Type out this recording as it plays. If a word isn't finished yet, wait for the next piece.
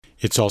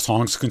It's All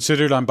Songs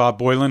Considered. I'm Bob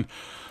Boylan.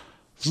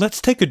 Let's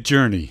take a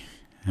journey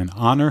and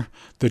honor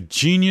the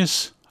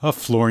genius of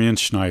Florian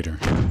Schneider.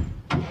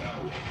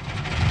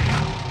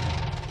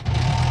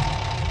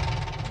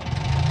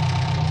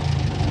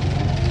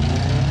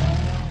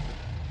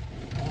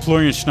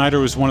 Florian Schneider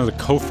was one of the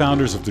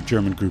co-founders of the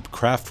German group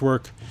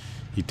Kraftwerk.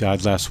 He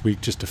died last week,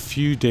 just a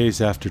few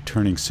days after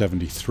turning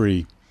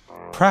 73.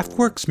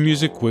 Kraftwerk's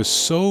music was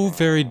so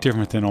very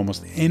different than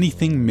almost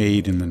anything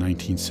made in the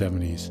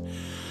 1970s.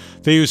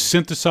 They used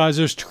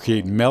synthesizers to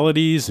create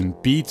melodies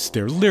and beats.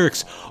 Their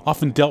lyrics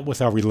often dealt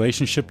with our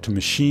relationship to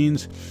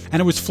machines, and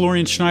it was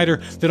Florian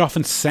Schneider that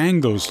often sang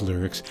those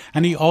lyrics,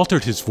 and he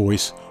altered his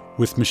voice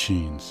with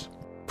machines.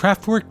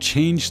 Kraftwerk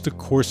changed the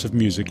course of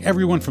music.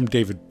 Everyone from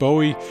David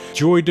Bowie,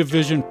 Joy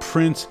Division,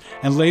 Prince,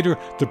 and later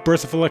the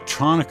birth of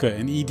electronica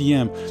and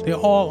EDM, they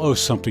all owe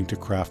something to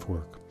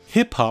Kraftwerk.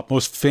 Hip-hop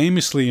most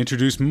famously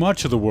introduced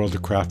much of the world to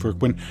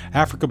Kraftwerk when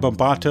Afrika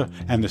Bambaataa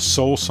and the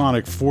Soul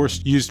Sonic Force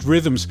used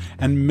rhythms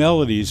and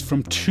melodies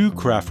from two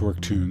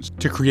Kraftwerk tunes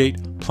to create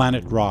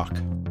Planet Rock.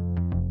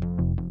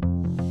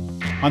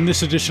 On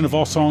this edition of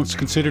All Songs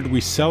Considered,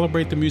 we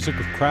celebrate the music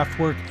of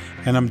Kraftwerk,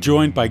 and I'm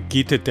joined by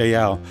Geeta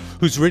Dayal,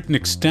 who's written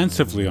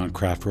extensively on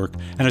Kraftwerk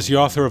and is the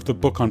author of the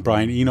book on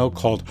Brian Eno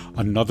called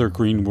Another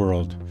Green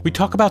World. We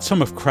talk about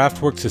some of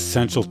Kraftwerk's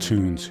essential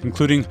tunes,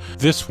 including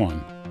this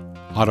one,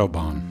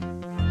 Autobahn.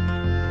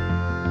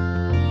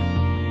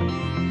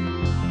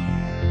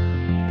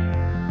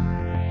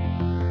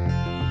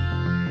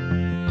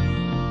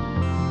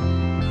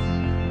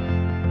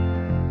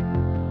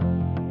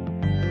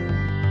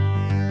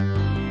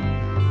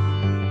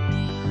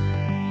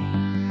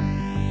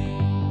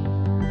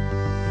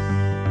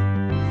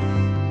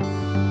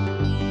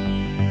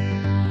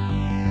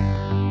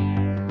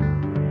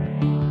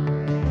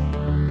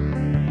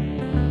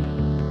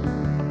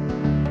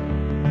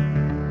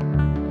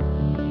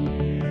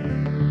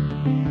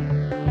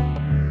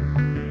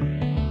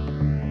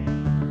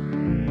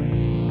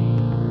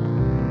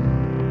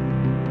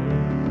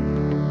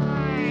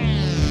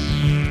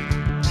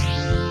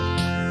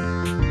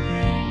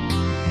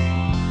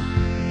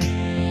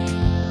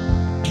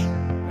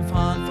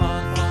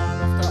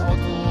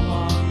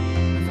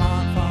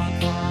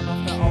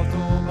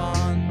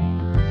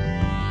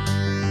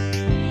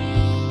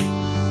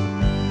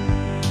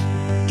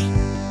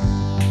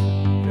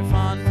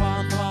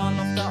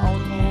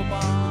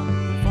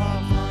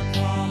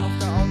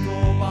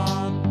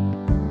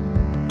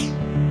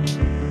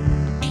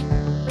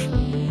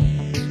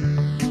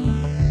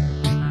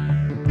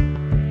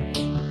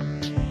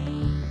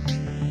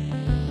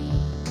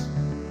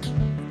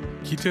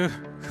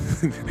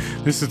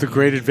 This is The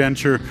Great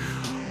Adventure.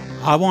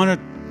 I want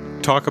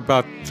to talk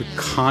about the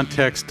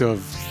context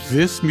of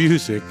this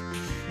music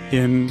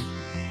in,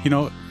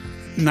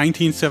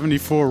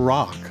 1974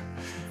 rock.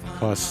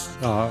 Because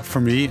for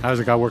me, I was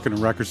a guy working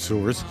in record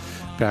stores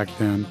back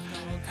then,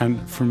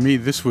 and for me,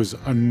 this was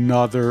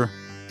another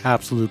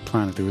absolute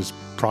planet. There was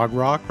prog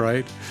rock,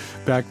 right?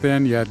 Back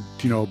then, you had,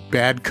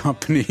 Bad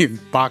Company and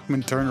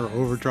Bachman Turner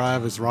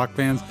Overdrive as rock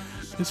bands.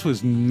 This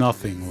was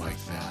nothing like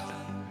that.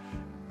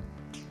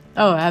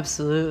 Oh,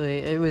 absolutely.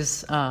 It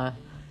was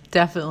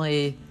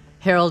definitely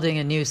heralding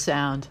a new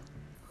sound.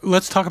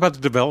 Let's talk about the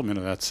development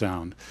of that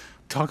sound.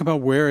 Talk about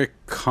where it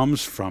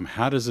comes from.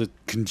 How does it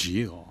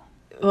congeal?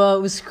 Well,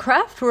 it was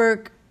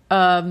Kraftwerk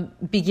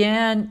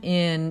began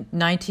in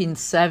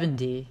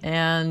 1970,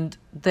 and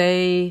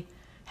they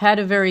had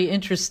a very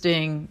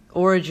interesting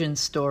origin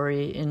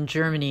story in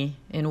Germany,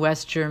 in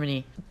West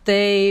Germany.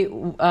 They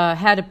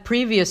had a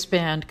previous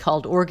band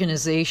called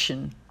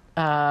Organization,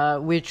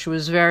 which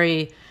was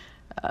very...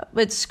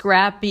 it's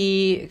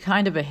scrappy,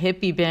 kind of a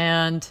hippie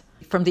band.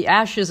 From the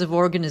ashes of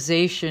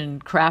Organization,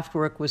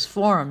 Kraftwerk was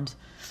formed.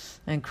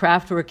 And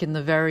Kraftwerk in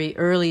the very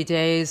early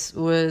days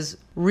was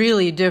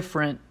really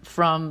different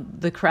from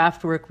the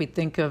Kraftwerk we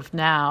think of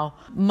now.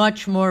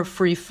 Much more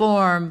free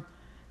form,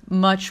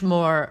 much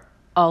more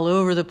all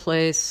over the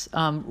place,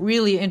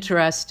 really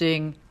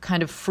interesting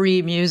kind of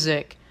free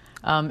music.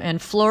 And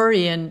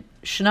Florian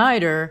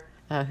Schneider,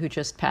 who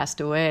just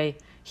passed away,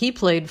 he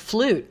played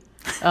flute.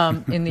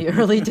 In the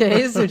early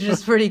days, which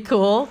is pretty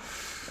cool,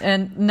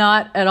 and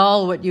not at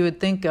all what you would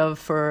think of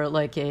for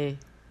like a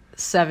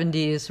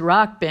 70s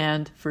rock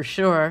band, for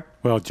sure.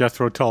 Well,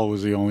 Jethro Tull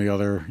was the only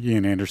other.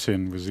 Ian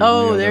Anderson was the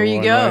only other. Oh, there you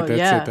one, go. Right?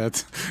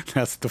 That's it.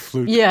 That's the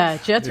flute. Yeah,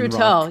 Jethro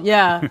Tull.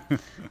 Yeah,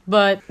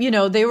 but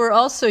they were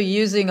also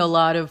using a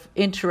lot of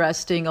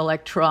interesting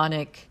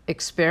electronic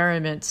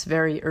experiments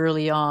very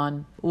early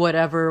on.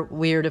 Whatever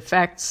weird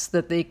effects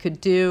that they could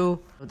do,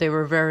 they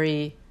were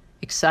very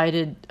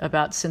excited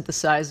about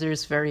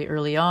synthesizers very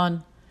early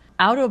on.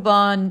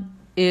 Autobahn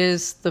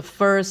is the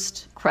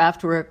first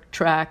Kraftwerk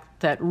track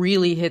that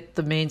really hit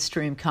the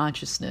mainstream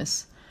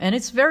consciousness. And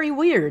it's very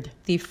weird.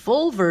 The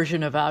full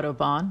version of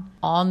Autobahn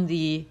on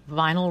the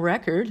vinyl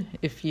record,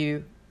 if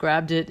you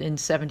grabbed it in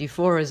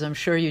 74, as I'm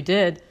sure you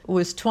did,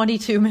 was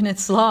 22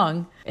 minutes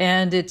long.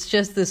 And it's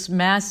just this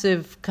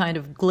massive kind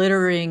of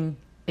glittering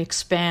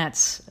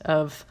expanse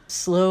of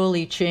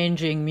slowly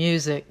changing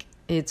music.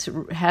 It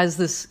has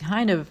this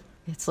kind of,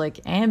 it's like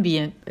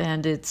ambient,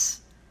 and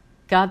it's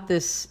got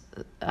this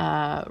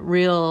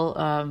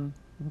real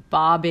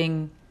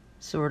bobbing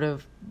sort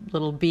of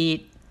little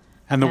beat.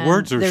 And the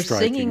words are they're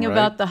striking, singing right?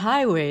 about the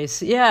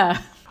highways.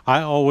 Yeah.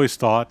 I always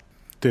thought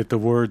that the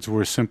words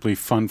were simply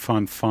fun,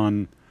 fun,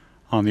 fun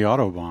on the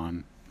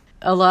Autobahn.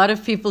 A lot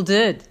of people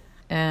did.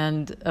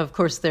 And of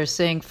course, they're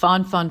saying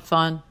fun, fun,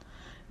 fun,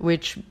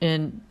 which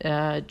in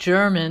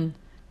German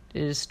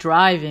is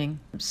driving.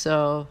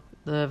 So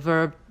the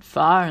verb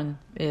fahren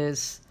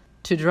is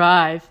to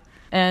drive.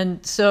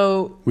 And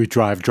so we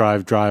drive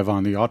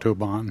on the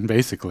Autobahn,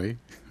 basically.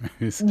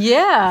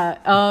 Yeah.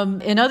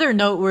 Another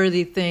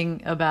noteworthy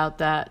thing about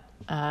that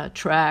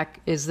track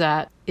is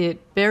that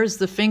it bears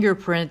the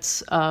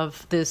fingerprints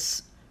of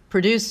this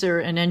producer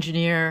and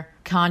engineer,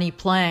 Connie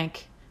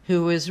Plank,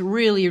 who was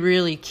really,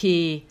 really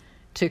key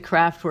to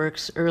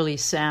Kraftwerk's early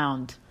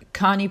sound.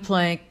 Connie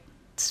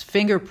Plank's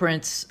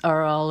fingerprints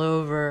are all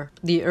over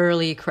the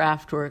early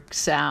Kraftwerk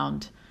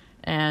sound,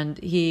 and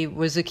he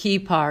was a key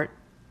part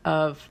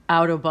of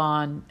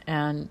Autobahn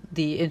and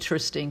the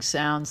interesting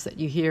sounds that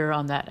you hear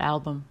on that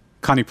album.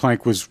 Connie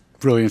Plank was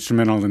really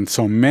instrumental in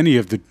so many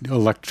of the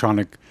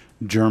electronic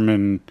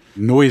German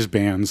noise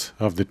bands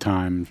of the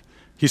time.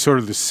 He's sort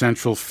of the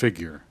central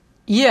figure.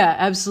 Yeah,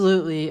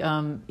 absolutely.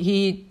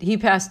 He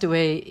passed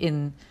away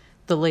in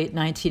the late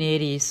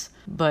 1980s,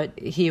 but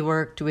he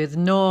worked with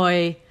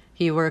Neu,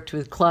 he worked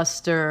with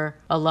Cluster,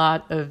 a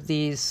lot of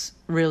these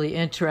really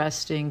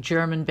interesting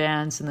German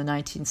bands in the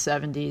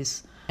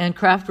 1970s. And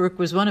Kraftwerk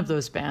was one of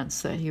those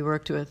bands that he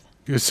worked with.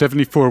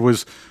 74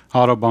 was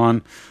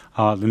Autobahn.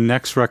 The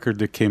next record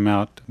that came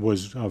out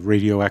was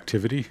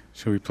Radioactivity.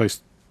 Shall we play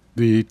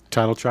the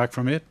title track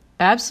from it?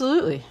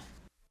 Absolutely.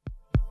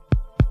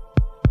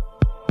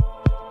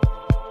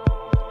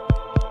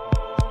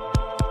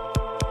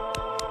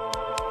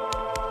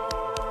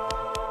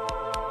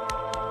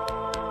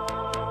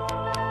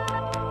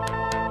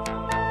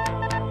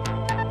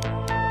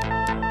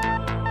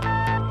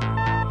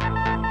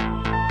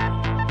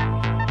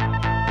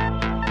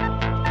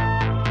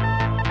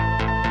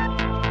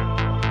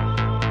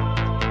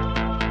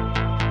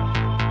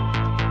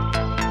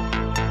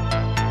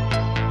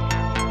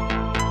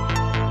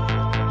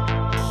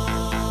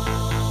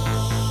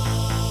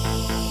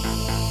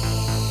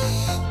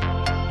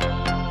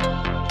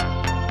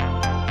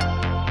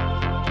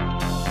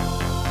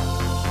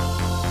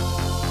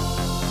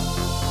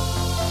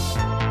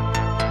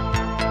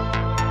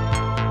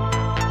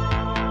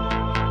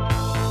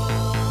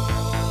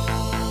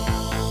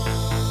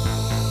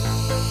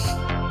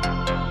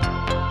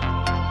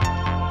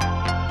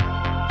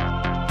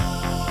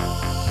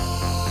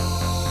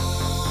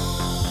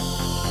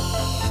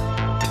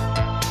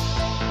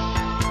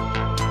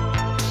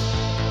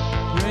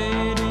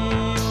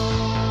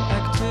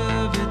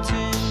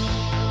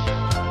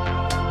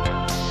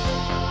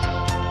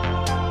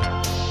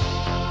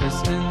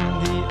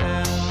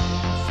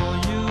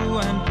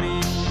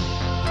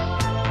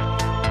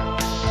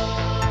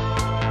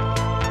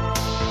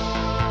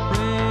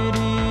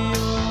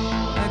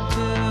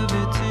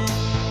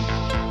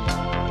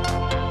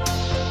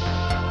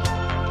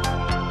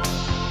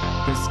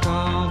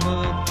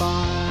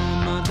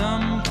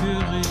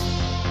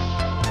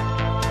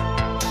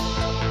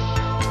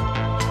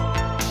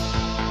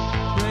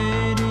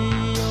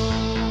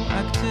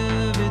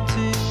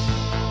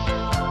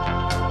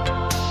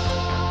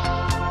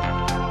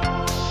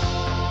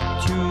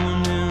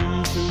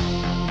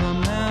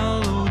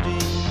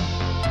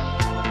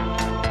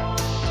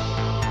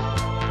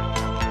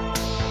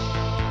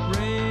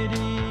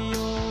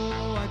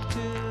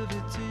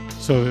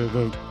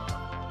 So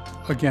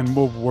again,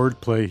 more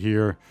wordplay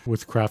here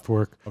with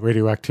Kraftwerk,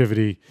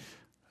 Radioactivity.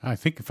 I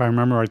think if I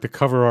remember right, the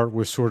cover art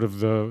was sort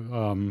of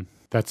the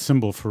that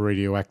symbol for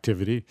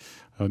radioactivity,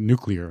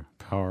 nuclear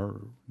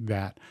power,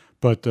 that.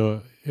 But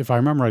if I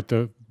remember right,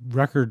 the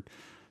record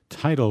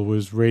title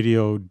was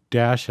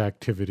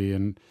Radio-Activity,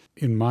 and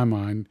in my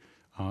mind,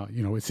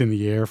 it's in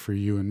the air for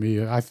you and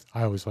me. I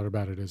always thought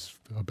about it as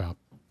about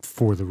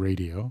for the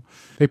radio.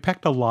 They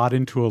packed a lot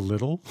into a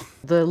little.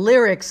 The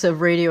lyrics of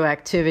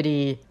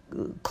Radioactivity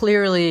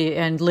clearly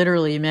and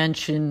literally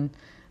mention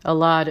a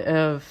lot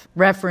of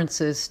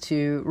references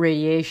to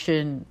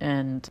radiation,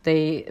 and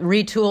they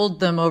retooled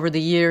them over the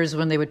years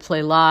when they would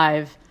play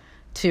live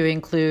to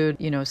include,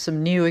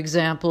 some new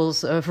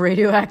examples of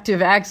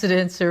radioactive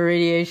accidents or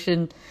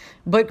radiation.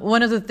 But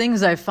one of the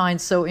things I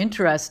find so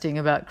interesting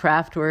about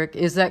Kraftwerk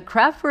is that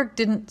Kraftwerk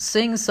didn't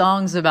sing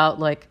songs about,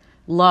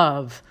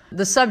 love,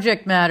 the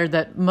subject matter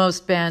that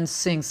most bands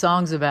sing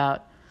songs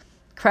about.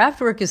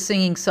 Kraftwerk is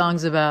singing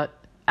songs about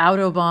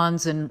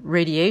autobahns and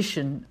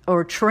radiation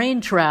or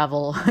train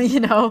travel,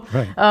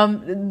 Right.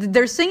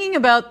 They're singing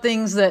about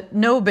things that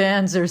no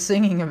bands are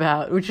singing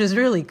about, which is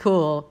really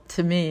cool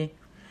to me.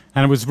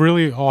 And it was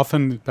really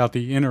often about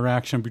the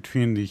interaction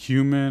between the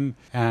human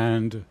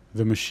and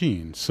the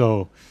machine.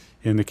 So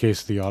in the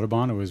case of the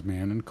Autobahn, it was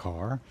man and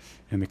car.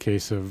 In the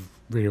case of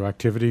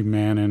Radioactivity,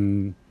 man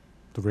and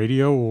the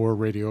radio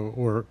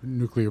or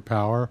nuclear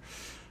power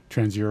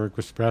Trans-Europe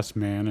Express,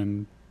 Man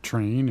and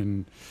Train,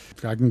 and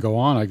I can go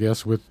on, I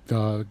guess, with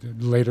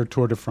later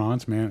Tour de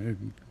France,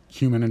 Man,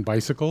 Human and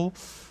Bicycle,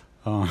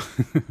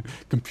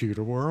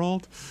 Computer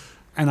World.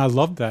 And I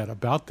loved that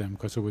about them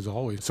because it was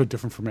always so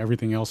different from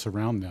everything else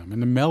around them.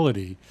 And the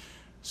melody,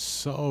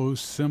 so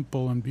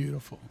simple and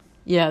beautiful.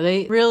 Yeah,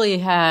 they really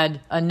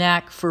had a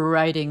knack for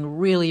writing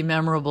really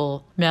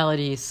memorable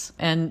melodies.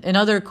 And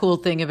another cool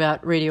thing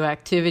about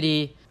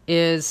Radioactivity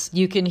is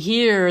you can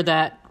hear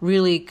that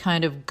really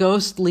kind of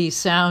ghostly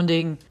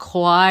sounding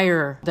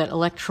choir, that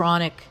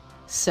electronic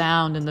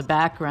sound in the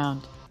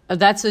background.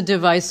 That's a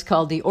device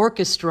called the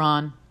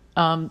orchestron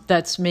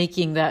that's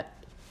making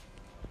that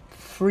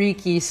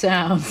freaky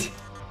sound.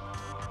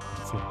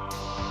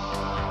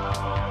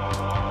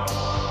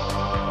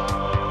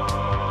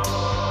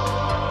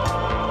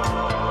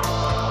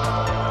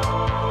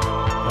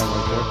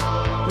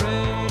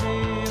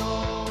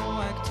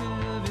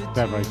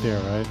 That right there,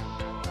 right?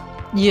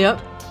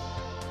 Yep.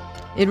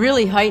 It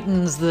really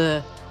heightens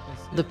the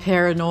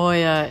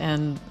paranoia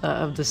and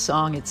of the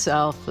song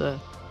itself.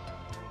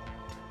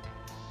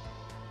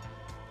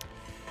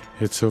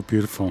 It's so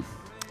beautiful.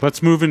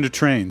 Let's move into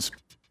Trains.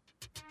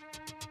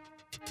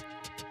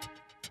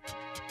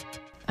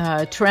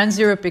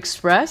 Trans-Europe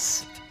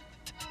Express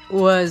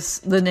was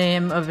the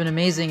name of an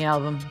amazing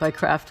album by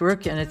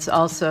Kraftwerk, and it's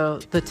also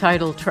the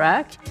title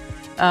track.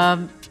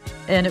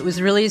 And it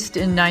was released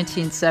in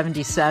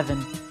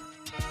 1977.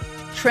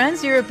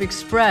 Trans-Europe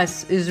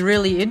Express is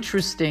really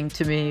interesting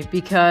to me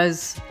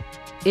because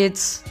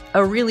it's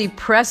a really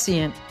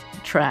prescient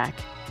track.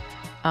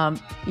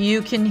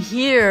 You can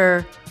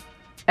hear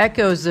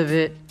echoes of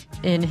it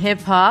in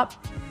hip-hop,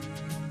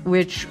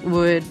 which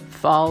would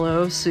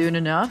follow soon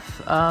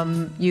enough.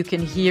 You can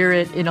hear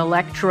it in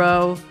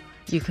electro,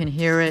 you can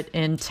hear it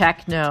in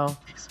techno,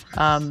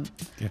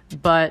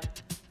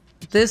 but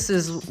this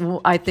is,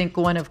 I think,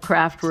 one of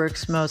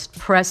Kraftwerk's most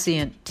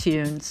prescient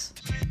tunes.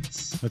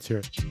 Let's hear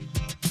it.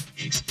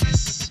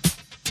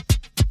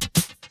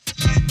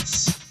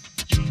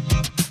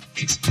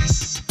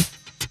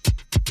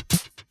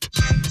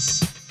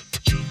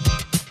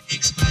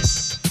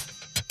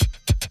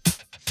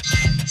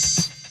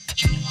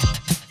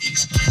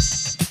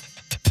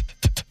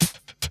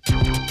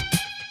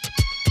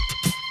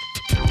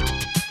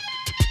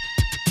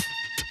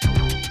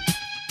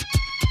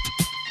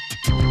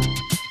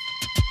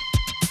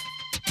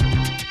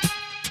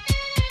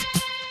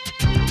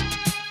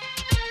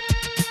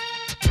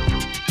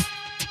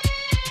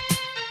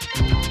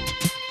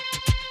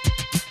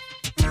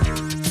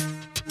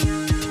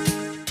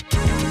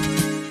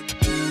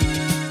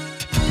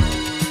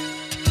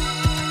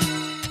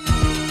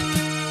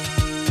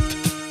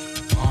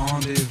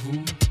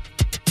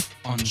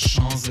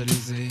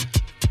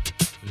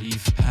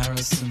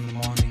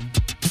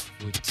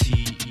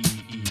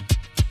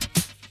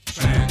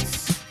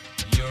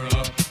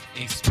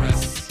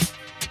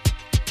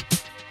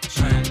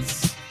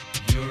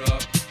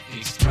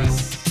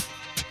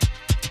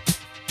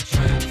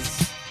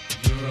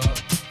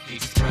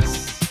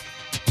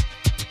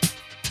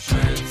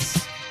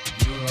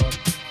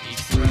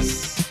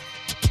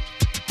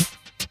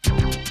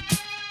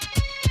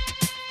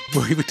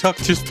 We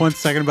talked just 1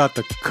 second about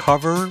the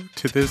cover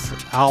to this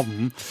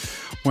album.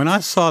 When I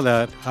saw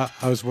that,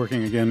 I was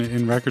working again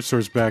in record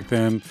stores back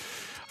then.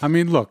 I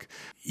mean, look,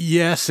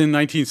 yes, in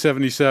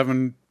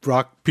 1977,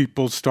 rock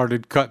people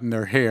started cutting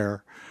their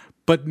hair,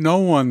 but no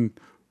one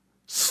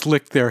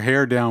slicked their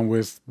hair down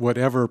with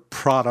whatever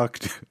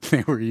product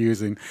they were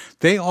using.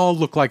 They all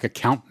look like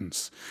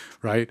accountants,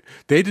 right?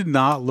 They did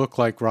not look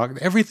like rock.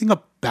 Everything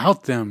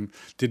about them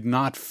did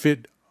not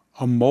fit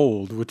a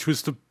mold, which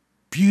was the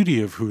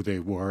beauty of who they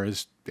were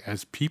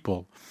as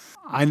people.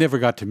 I never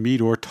got to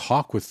meet or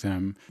talk with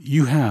them.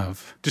 You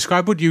have.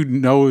 Describe what you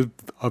know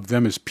of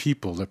them as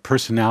people, their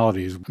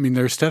personalities. I mean,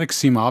 their aesthetics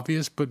seem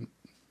obvious, but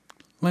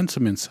lend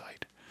some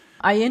insight.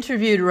 I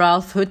interviewed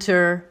Ralph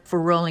Hutter for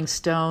Rolling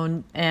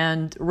Stone,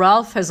 and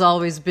Ralph has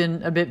always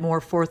been a bit more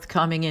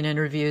forthcoming in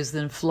interviews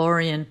than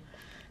Florian.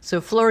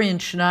 So Florian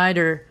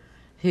Schneider,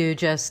 who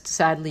just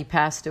sadly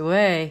passed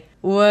away,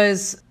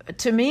 was,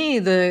 to me,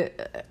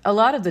 a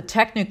lot of the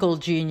technical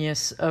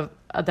genius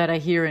that I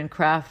hear in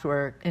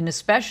Kraftwerk, and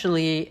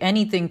especially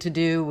anything to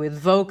do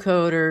with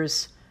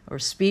vocoders or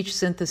speech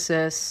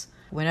synthesis.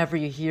 Whenever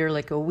you hear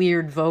like a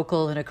weird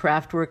vocal in a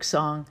Kraftwerk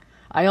song,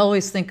 I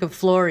always think of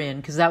Florian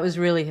because that was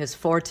really his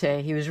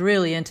forte. He was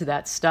really into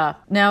that stuff.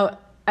 Now,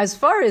 as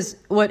far as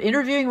what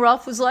interviewing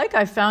Ralph was like,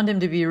 I found him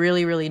to be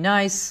really, really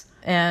nice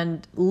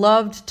and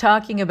loved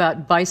talking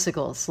about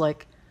bicycles.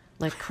 Like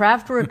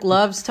Kraftwerk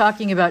loves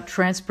talking about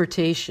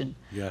transportation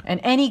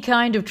and any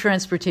kind of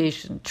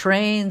transportation,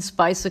 trains,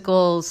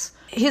 bicycles.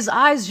 His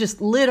eyes just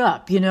lit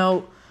up, you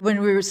know.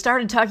 When we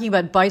started talking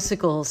about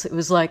bicycles, it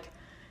was like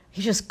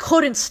he just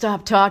couldn't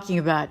stop talking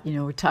about, you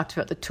know, we talked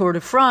about the Tour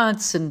de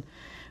France and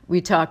we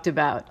talked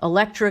about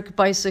electric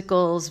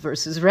bicycles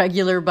versus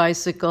regular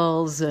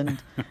bicycles, and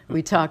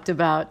we talked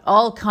about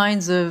all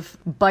kinds of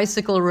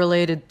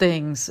bicycle-related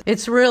things.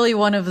 It's really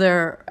one of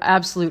their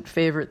absolute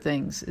favorite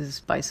things is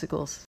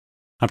bicycles.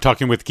 I'm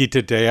talking with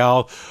Geeta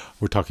Dayal.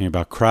 We're talking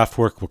about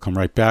Kraftwerk. We'll come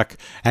right back.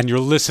 And you're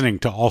listening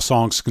to All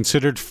Songs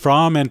Considered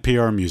from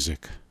NPR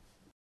Music.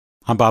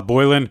 I'm Bob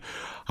Boylan.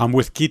 I'm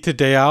with Geeta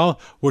Dayal.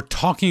 We're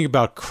talking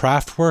about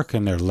Kraftwerk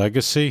and their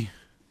legacy.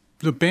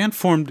 The band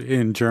formed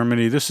in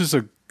Germany. This is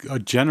a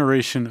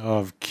generation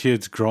of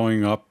kids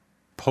growing up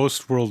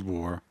post-World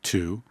War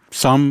II.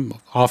 Some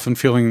often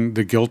feeling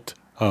the guilt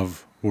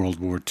of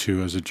World War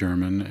II as a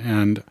German,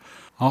 and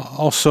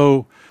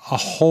also a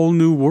whole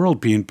new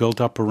world being built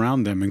up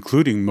around them,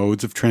 including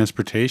modes of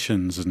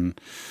transportations and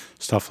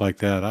stuff like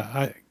that.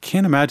 I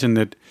can't imagine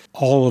that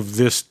all of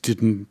this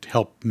didn't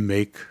help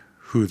make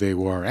who they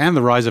were, and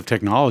the rise of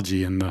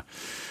technology in the,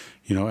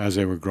 as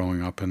they were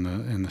growing up in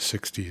the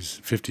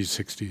 60s, 50s,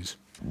 60s.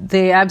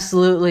 They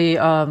absolutely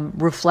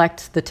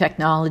reflect the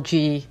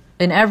technology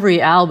in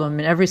every album,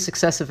 in every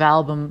successive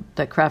album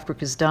that Kraftwerk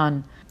has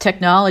done.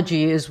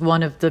 Technology is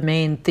one of the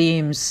main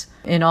themes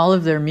in all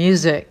of their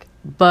music.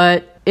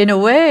 But in a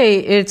way,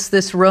 it's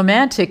this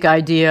romantic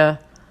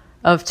idea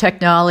of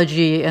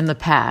technology in the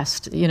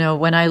past.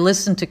 When I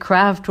listen to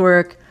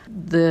Kraftwerk,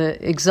 the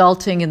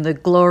exulting in the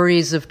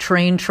glories of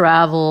train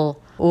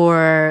travel,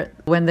 or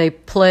when they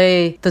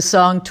play the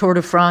song Tour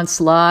de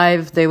France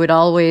live, they would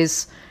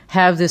always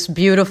have this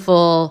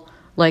beautiful,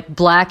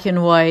 black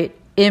and white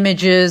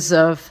images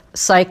of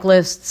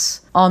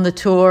cyclists on the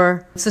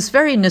tour. It's this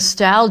very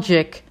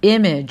nostalgic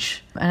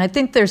image. And I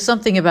think there's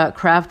something about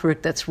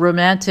Kraftwerk that's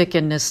romantic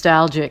and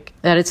nostalgic,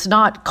 that it's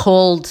not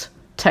cold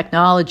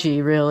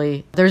technology,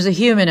 really. There's a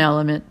human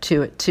element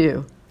to it,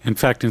 too. In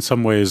fact, in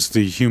some ways,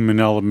 the human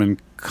element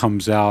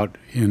comes out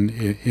in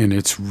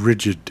its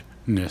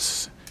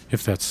rigidness,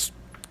 if that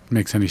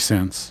makes any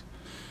sense.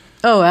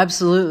 Oh,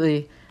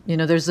 absolutely.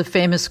 There's a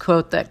famous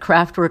quote that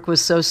Kraftwerk was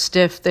so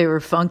stiff they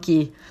were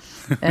funky.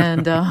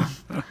 And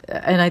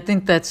I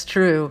think that's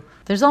true.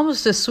 There's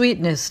almost a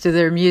sweetness to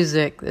their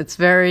music. It's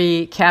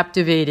very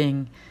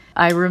captivating.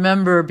 I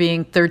remember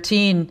being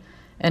 13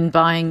 and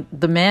buying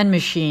The Man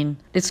Machine.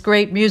 It's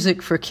great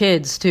music for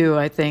kids, too,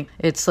 I think.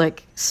 It's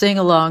like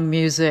sing-along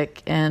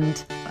music,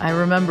 and I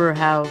remember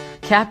how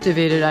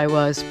captivated I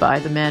was by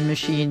The Man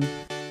Machine.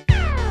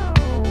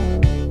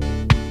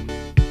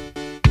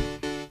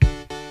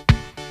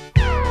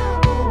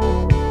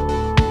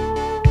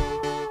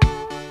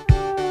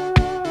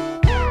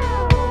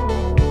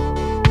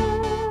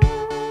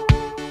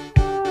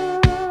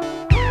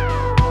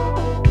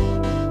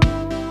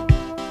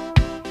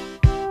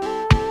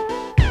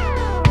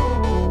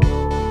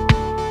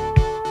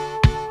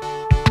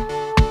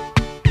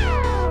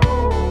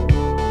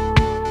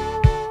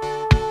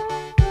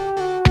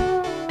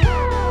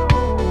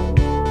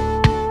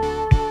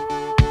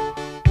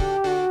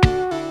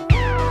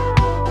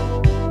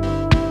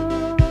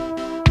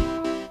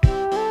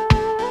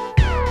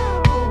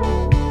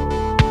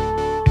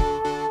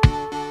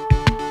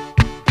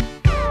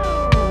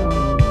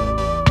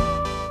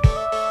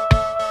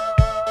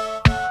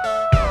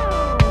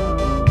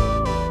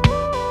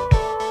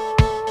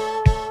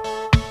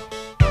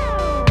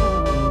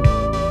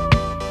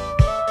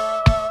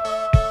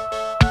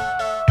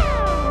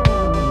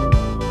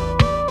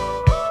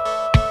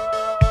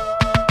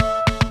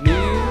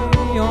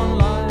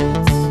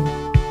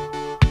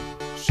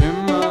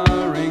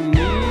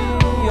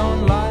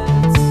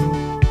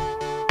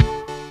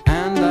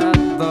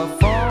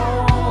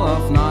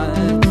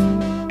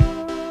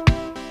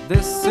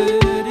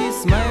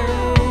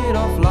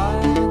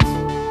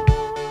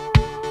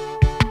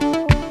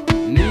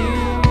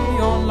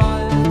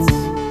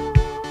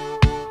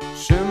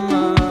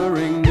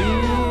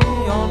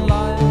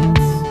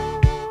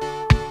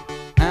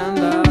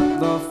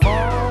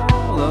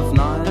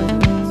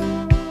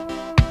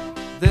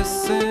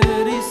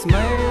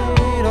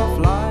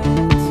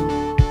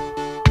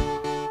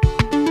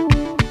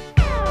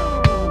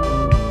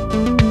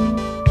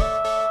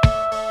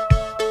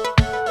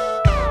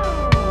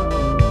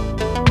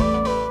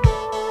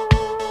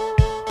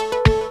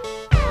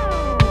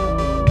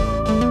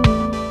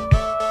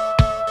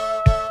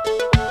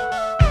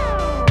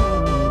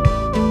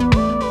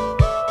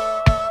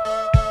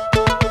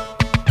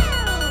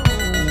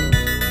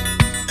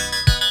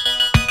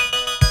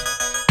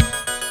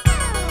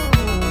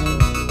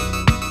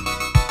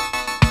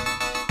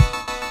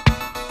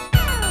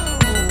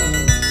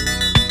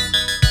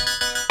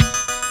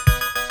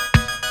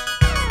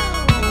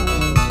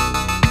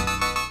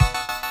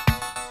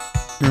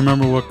 You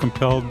remember what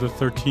compelled the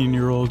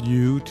 13-year-old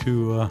you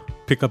to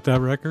pick up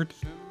that record?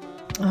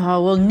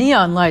 Well,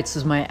 Neon Lights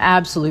is my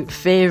absolute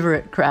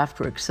favorite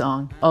Kraftwerk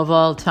song of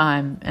all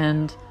time.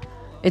 And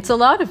it's a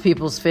lot of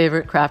people's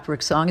favorite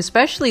Kraftwerk song,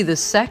 especially the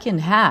second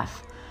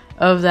half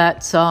of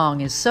that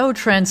song is so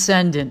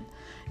transcendent.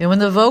 And when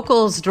the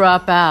vocals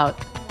drop out,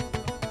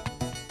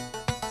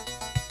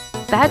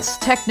 that's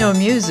techno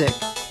music.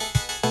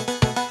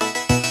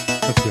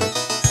 That's good.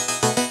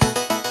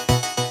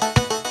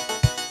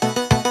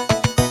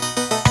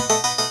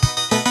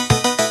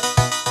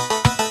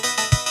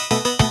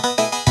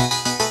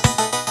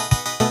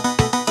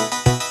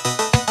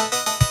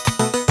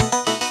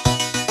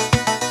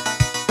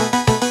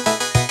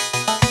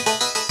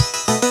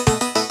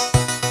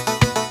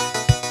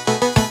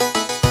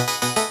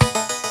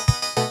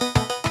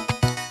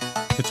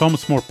 It's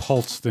almost more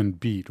pulse than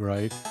beat,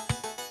 right?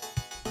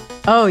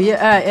 Oh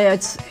yeah,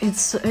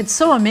 it's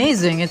so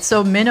amazing. It's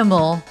so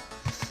minimal,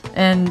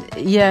 and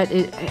yet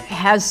it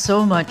has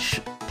so much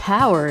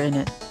power in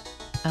it.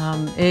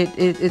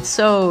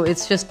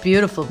 It's just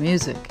beautiful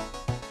music.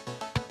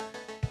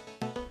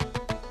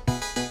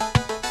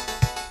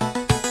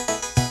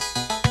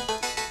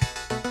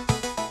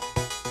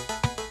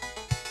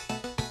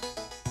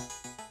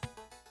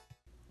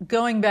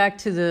 Going back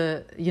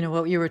to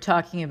what you were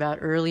talking about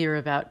earlier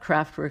about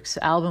Kraftwerk's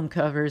album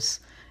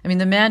covers, I mean,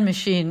 the Man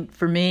Machine,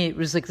 for me, it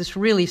was like this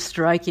really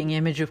striking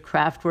image of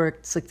Kraftwerk.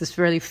 It's like this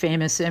really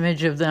famous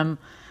image of them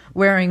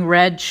wearing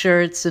red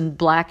shirts and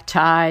black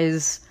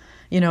ties,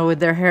 with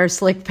their hair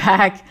slicked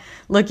back,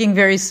 looking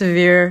very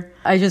severe.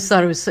 I just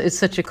thought it's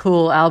such a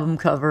cool album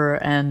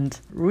cover and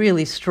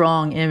really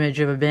strong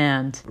image of a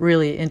band.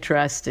 Really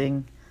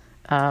interesting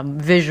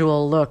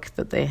visual look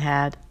that they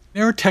had.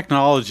 Their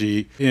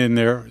technology in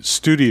their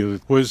studio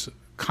was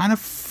kind of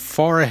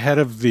far ahead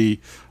of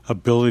the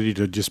ability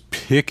to just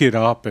pick it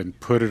up and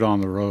put it on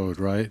the road,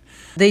 right?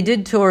 They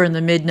did tour in the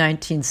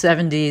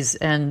mid-1970s,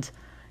 and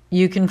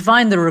you can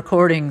find the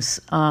recordings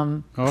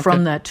from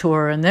that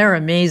tour, and they're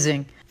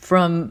amazing.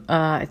 From,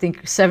 I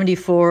think,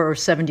 74 or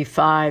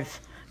 75,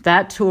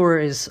 that tour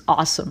is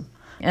awesome.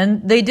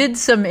 And they did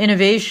some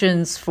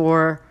innovations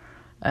for,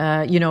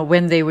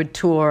 when they would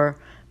tour.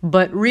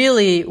 But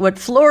really, what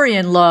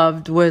Florian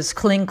loved was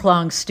Kling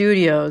Klong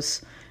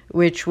Studios,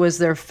 which was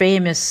their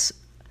famous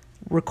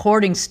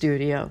recording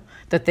studio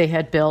that they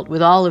had built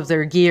with all of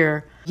their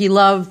gear. He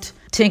loved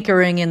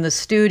tinkering in the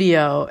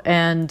studio,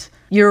 and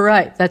you're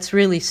right, that's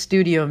really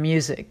studio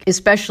music.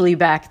 Especially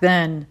back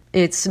then,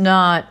 it's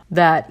not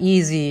that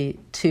easy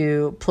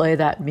to play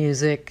that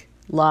music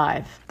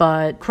live.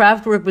 But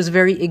Kraftwerk was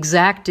very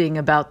exacting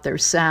about their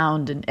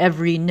sound and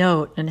every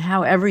note and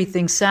how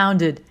everything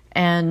sounded.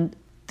 And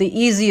the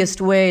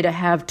easiest way to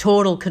have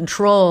total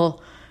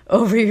control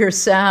over your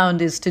sound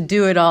is to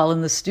do it all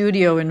in the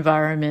studio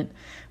environment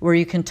where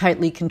you can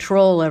tightly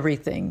control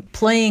everything.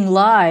 Playing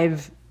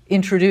live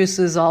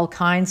introduces all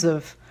kinds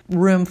of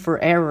room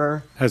for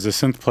error. As a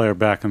synth player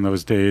back in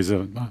those days, I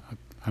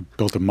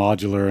built a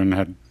modular and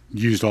had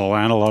used all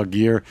analog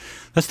gear.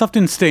 That stuff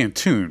didn't stay in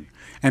tune.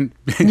 And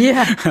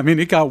yeah. I mean,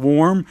 it got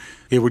warm,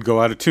 it would go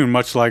out of tune,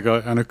 much like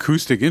an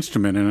acoustic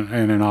instrument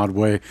in an odd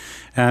way.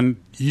 And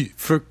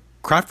for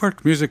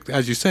Kraftwerk music,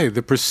 as you say,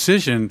 the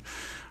precision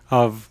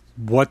of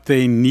what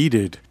they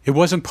needed, it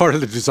wasn't part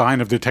of the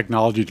design of the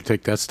technology to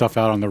take that stuff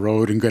out on the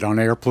road and get on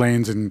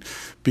airplanes and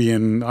be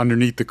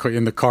underneath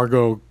in the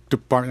cargo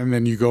department, and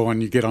then you go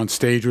and you get on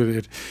stage with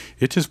it.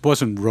 It just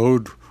wasn't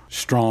road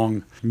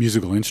strong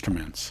musical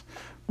instruments.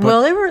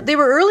 Well, they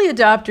were early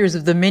adopters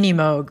of the Mini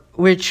Moog,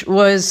 which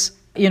was,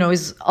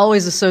 is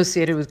always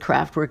associated with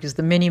Kraftwerk as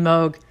the Mini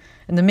Moog.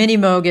 And the Mini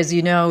Moog, as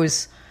you know,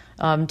 is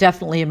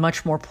definitely a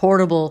much more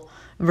portable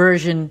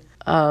version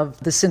of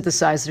the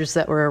synthesizers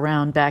that were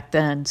around back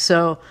then.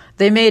 So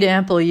they made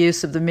ample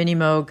use of the Mini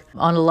Moog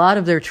on a lot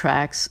of their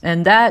tracks,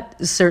 and that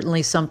is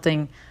certainly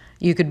something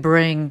you could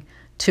bring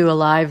to a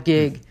live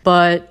gig.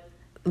 But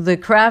the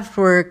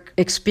Kraftwerk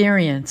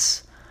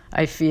experience,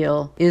 I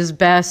feel, is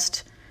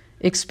best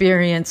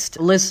experienced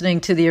listening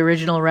to the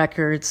original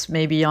records,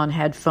 maybe on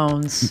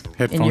headphones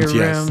in your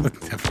room.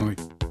 Yes,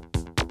 definitely.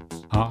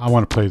 I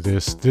want to play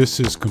this. This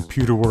is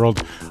Computer World.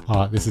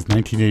 This is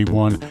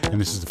 1981,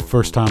 and this is the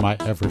first time I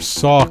ever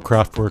saw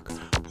Kraftwerk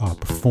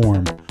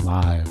perform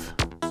live.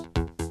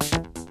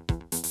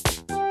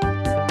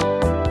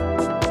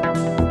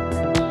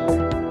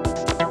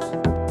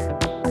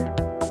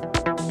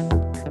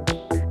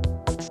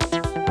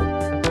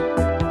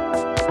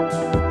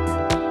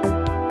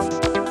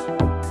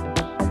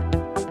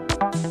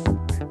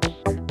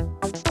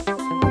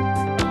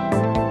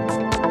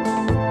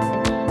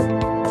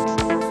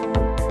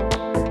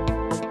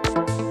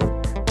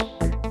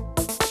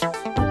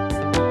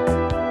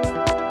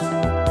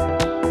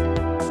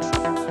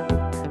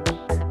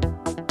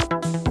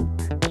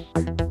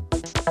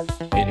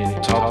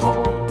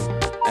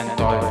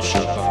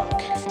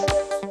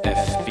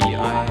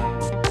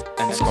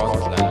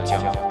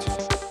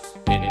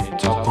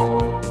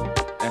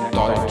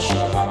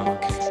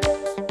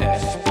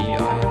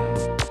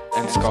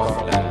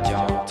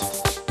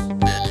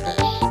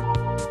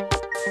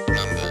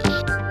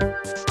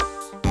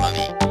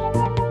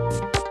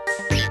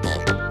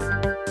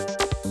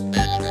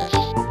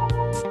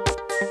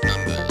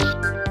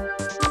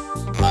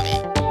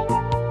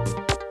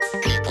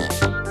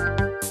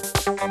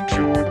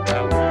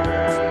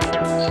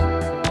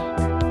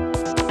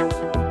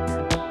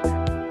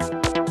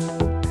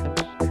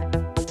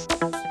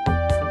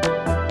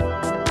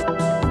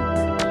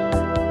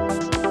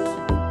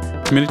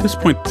 I mean, at this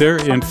point, their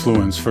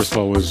influence, first of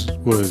all, was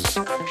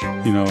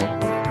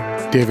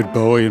David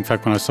Bowie. In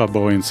fact, when I saw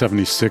Bowie in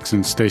 '76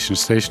 in Station to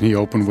Station, he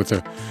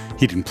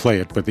didn't play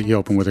it, but he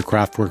opened with a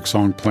Kraftwerk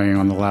song playing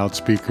on the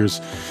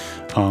loudspeakers.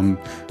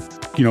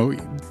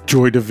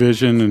 Joy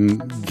Division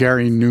and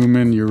Gary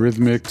Newman,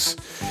 Eurythmics.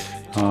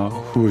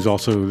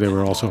 they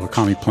were also a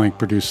Connie Plank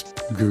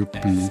produced group,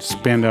 and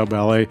Spandau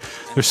Ballet.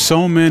 There's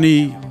so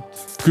many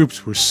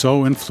groups were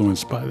so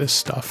influenced by this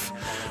stuff.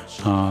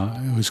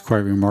 It was quite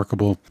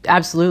remarkable.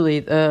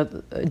 Absolutely.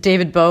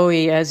 David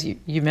Bowie, as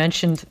you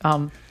mentioned,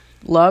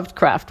 loved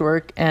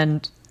Kraftwerk,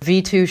 and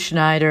V2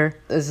 Schneider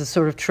is a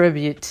sort of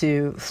tribute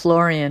to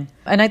Florian.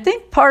 And I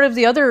think part of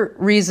the other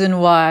reason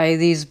why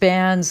these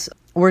bands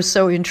were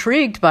so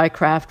intrigued by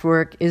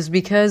Kraftwerk is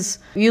because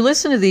you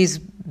listen to these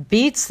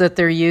beats that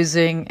they're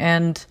using,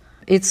 and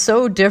it's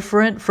so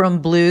different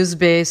from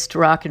blues-based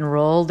rock and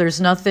roll.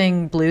 There's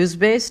nothing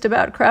blues-based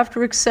about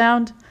Kraftwerk's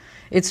sound.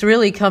 It's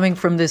really coming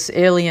from this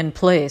alien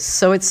place.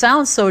 So it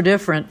sounds so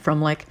different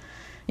from, like,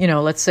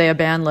 let's say a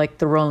band like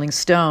the Rolling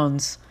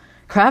Stones.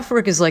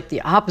 Kraftwerk is like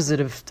the opposite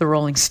of the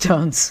Rolling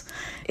Stones.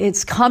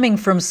 It's coming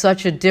from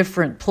such a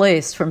different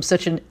place, from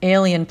such an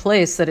alien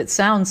place, that it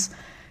sounds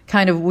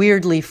kind of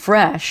weirdly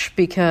fresh,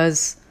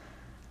 because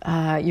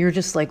you're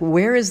just like,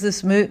 where is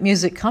this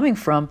music coming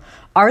from?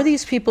 Are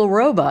these people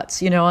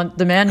robots? On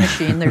The Man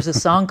Machine, there's a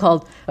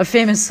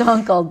famous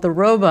song called The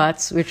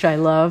Robots, which I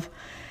love.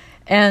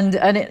 And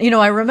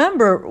I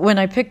remember when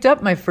I picked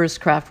up my first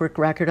Kraftwerk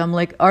record, I'm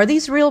like, are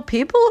these real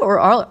people or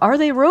are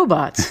they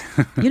robots?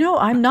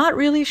 I'm not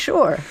really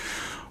sure.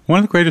 One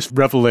of the greatest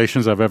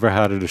revelations I've ever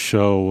had at a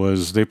show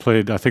was they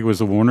played, I think it was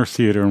the Warner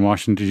Theater in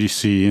Washington,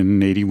 D.C.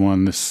 in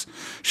 81, this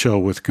show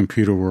with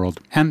Computer World.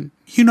 And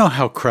you know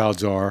how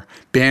crowds are.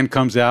 Band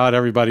comes out,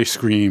 everybody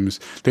screams.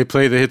 They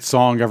play the hit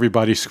song,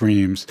 everybody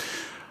screams.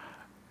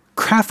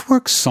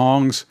 Kraftwerk's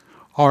songs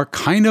are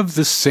kind of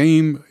the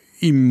same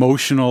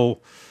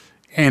emotional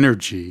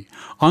energy.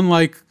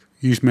 Unlike,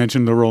 you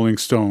mentioned the Rolling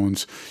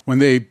Stones, when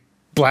they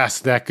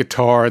blast that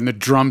guitar and the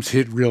drums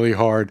hit really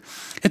hard,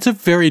 it's a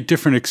very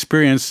different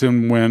experience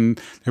than when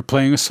they're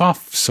playing a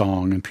soft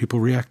song and people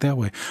react that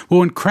way. Well,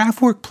 when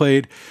Kraftwerk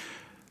played,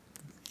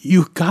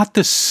 you got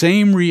the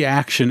same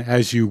reaction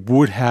as you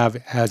would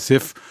have as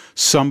if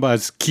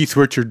Keith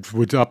Richards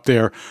was up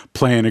there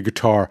playing a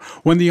guitar.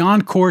 When the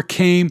encore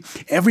came,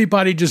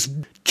 everybody just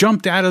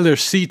jumped out of their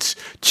seats,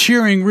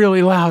 cheering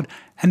really loud.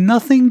 And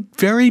nothing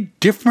very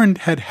different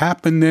had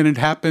happened than had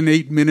happened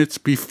 8 minutes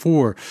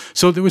before.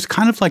 So there was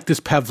kind of like this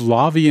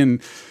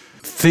Pavlovian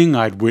thing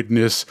I'd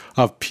witness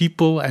of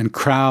people and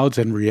crowds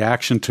and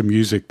reaction to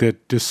music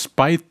that,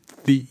 despite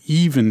the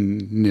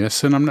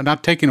evenness, and I'm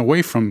not taking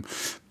away from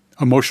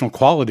emotional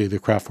quality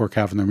that Kraftwerk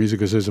have in their music,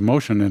 because there's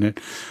emotion in it,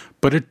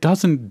 but it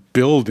doesn't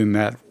build in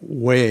that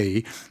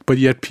way, but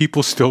yet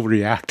people still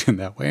react in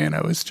that way. And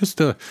it was just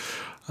an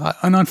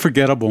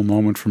unforgettable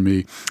moment for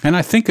me. And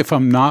I think, if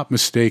I'm not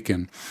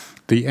mistaken,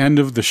 the end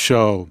of the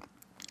show,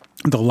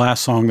 the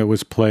last song that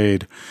was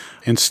played,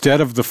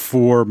 instead of the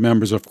four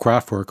members of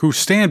Kraftwerk, who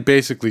stand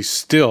basically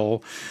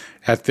still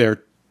at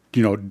their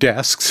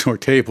desks or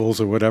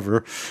tables or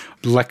whatever,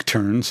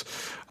 lecterns,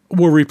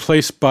 were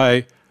replaced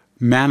by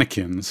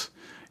mannequins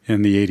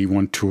in the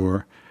 81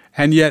 tour.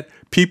 And yet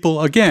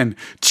people, again,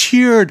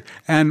 cheered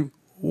and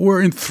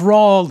were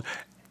enthralled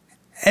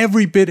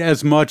every bit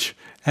as much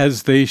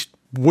as they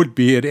would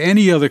be at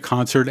any other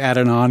concert at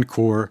an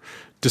encore,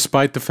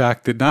 despite the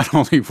fact that not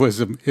only was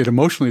it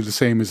emotionally the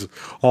same as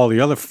all the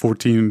other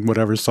 14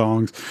 whatever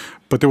songs,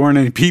 but there weren't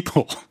any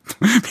people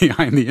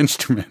behind the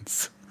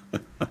instruments.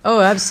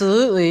 Oh,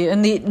 absolutely.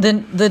 And the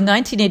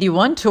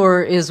 1981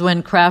 tour is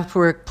when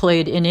Kraftwerk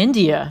played in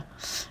India.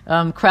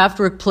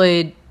 Kraftwerk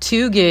played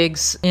 2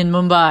 gigs in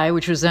Mumbai,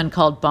 which was then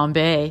called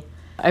Bombay.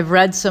 I've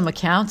read some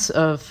accounts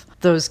of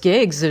those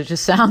gigs. It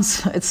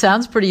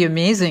sounds pretty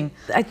amazing.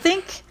 I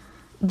think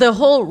the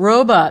whole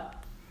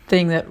robot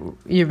thing that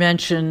you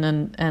mentioned,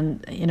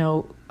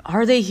 and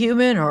are they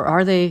human or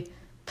are they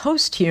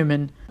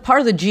post-human?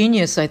 Part of the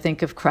genius, I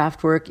think, of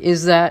Kraftwerk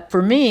is that,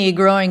 for me,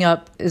 growing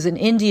up as an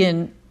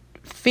Indian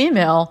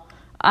female,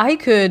 I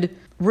could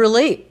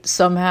relate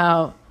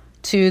somehow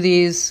to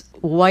these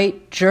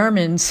white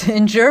Germans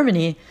in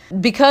Germany.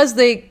 Because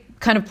they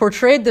kind of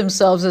portrayed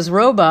themselves as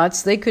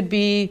robots, they could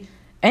be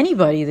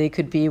anybody. They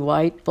could be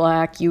white,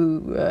 black,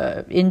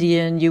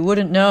 Indian. You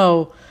wouldn't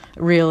know,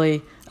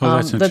 really.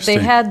 But they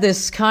had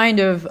this kind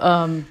of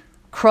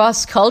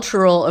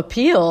cross-cultural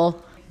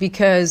appeal,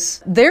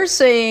 because they're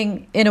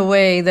saying, in a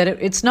way, that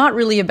it's not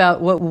really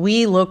about what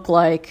we look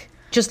like.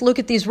 Just look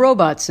at these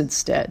robots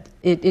instead.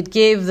 It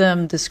gave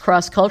them this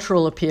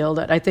cross-cultural appeal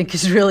that I think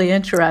is really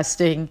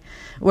interesting,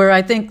 where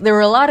I think there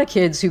were a lot of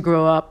kids who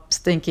grow up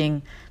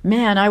thinking,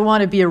 man, I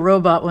want to be a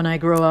robot when I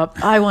grow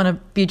up. I want to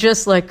be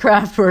just like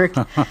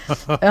Kraftwerk.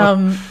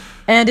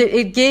 And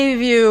it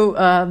gave you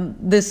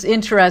this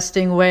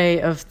interesting way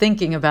of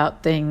thinking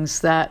about things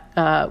that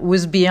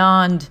was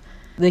beyond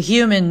the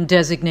human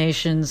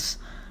designations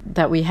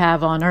that we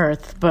have on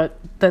Earth, but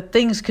that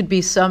things could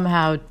be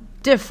somehow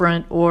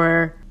different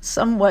or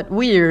somewhat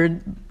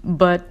weird,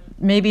 but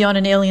maybe on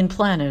an alien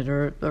planet,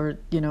 or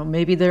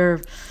maybe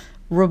they're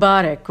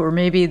robotic, or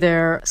maybe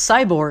they're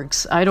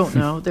cyborgs. I don't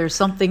know. There's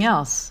something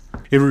else.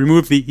 It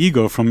removed the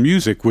ego from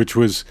music, which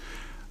was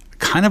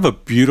kind of a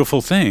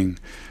beautiful thing.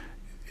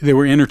 They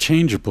were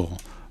interchangeable,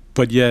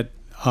 but yet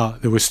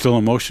there was still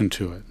emotion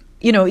to it.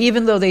 You know,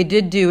 even though they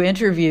did do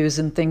interviews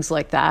and things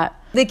like that,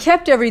 they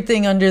kept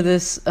everything under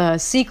this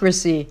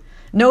secrecy.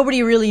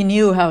 Nobody really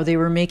knew how they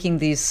were making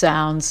these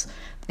sounds.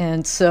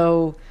 And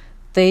so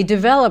they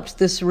developed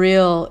this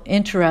real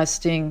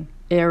interesting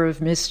air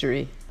of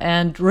mystery.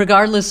 And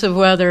regardless of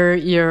whether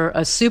you're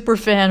a super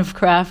fan of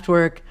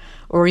Kraftwerk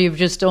or you've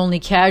just only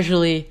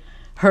casually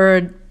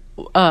heard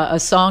a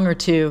song or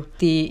two,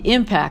 the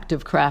impact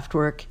of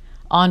Kraftwerk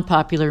on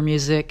popular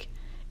music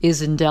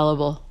is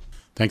indelible.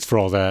 Thanks for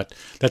all that.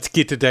 That's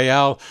Geeta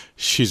Dayal.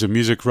 She's a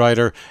music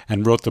writer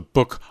and wrote the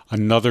book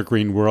Another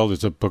Green World.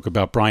 It's a book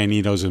about Brian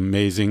Eno's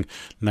amazing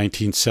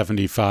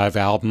 1975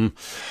 album.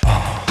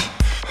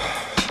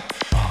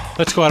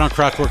 Let's go out on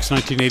Kraftwerk's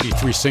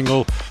 1983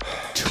 single,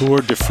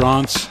 Tour de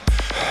France.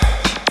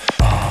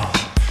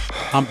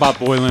 I'm Bob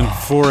Boylan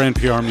for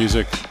NPR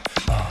Music.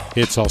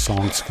 It's All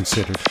Songs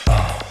Considered.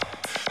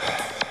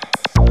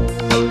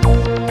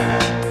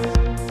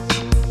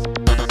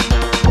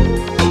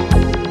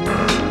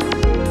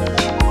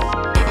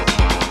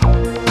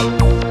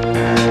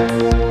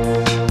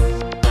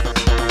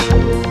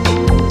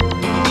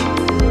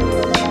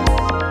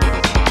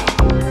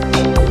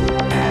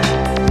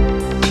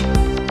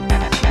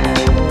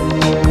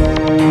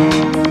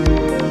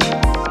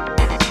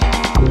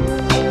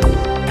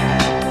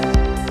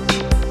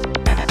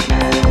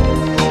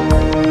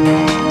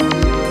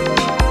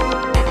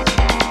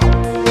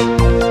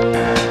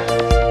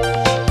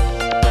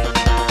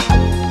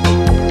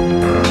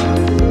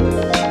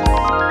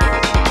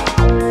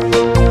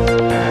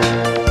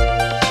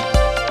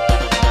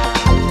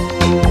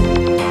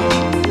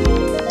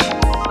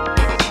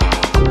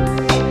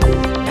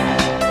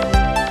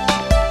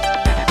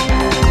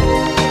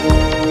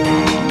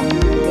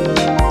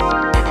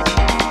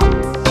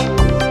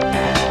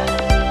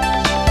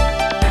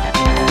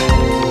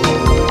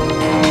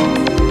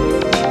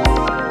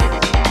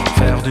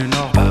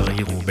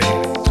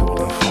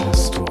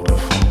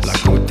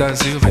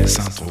 d'Azur et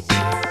Saint-Tropez,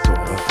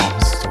 Tour de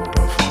France, Tour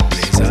de France.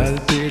 Les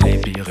Alpes et les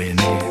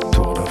Pyrénées,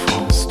 Tour de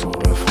France, Tour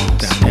de France.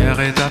 Dernière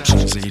étape,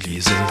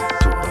 Champs-Élysées,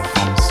 Tour de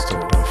France, Tour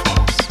de France.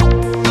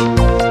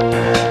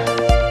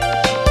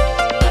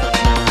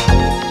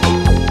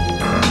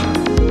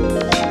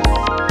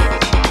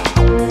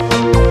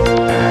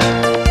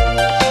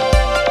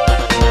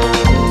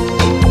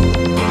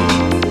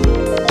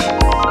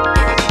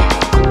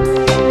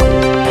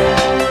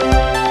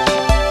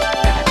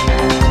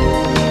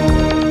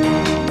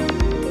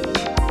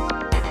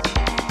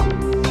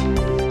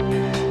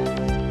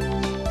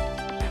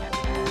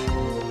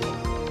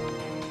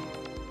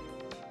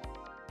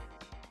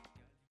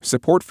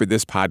 Support for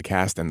this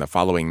podcast and the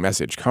following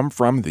message come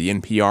from the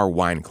NPR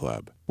Wine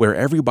Club, where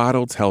every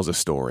bottle tells a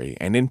story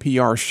and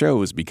NPR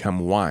shows become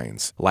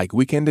wines, like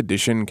Weekend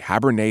Edition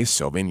Cabernet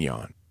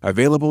Sauvignon.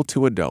 Available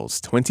to adults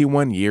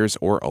 21 years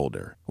or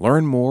older.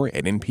 Learn more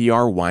at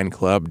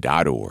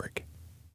nprwineclub.org.